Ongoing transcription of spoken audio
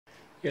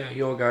Yeah,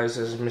 yo guys,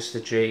 this is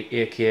Mr. G,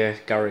 aka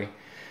Gary.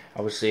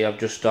 Obviously, I've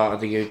just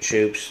started the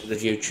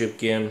YouTube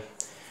game.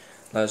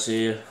 Let's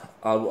see,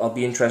 I'll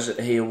be interested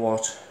to hear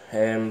what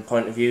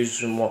point of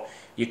views and what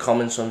your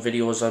comments on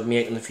videos I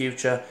make in the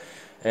future.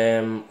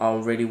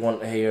 I really want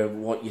to hear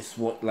what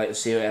like to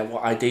see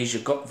what ideas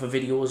you've got for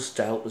videos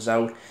to help us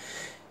out.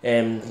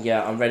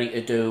 Yeah, I'm ready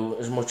to do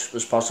as much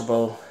as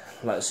possible.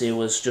 Like I say, I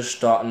was just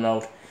starting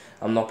out.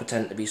 I'm not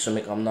pretending to be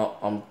something I'm not.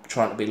 I'm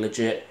trying to be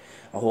legit.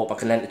 I hope I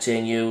can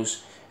entertain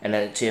yous and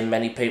entertain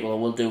many people. I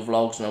will do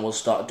vlogs and I will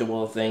start to do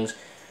other things.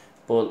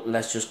 But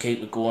let's just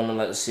keep it going and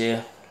let's see.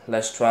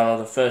 Let's try on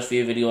the first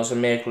few videos I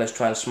make. Let's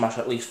try and smash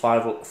at least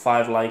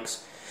five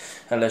likes,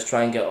 and let's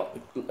try and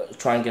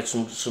get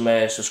some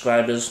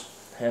subscribers.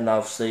 And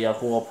obviously, I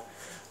hope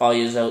all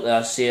yous out there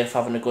are safe,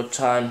 having a good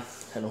time,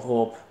 and I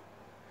hope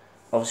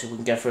obviously we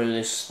can get through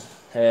this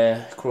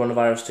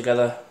coronavirus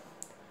together.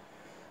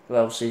 But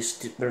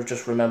obviously,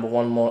 just remember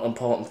one more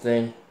important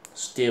thing: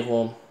 stay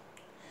home.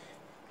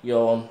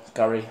 Yo,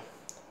 Gary.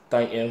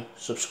 Thank you.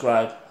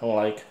 Subscribe and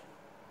like.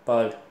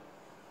 Bye.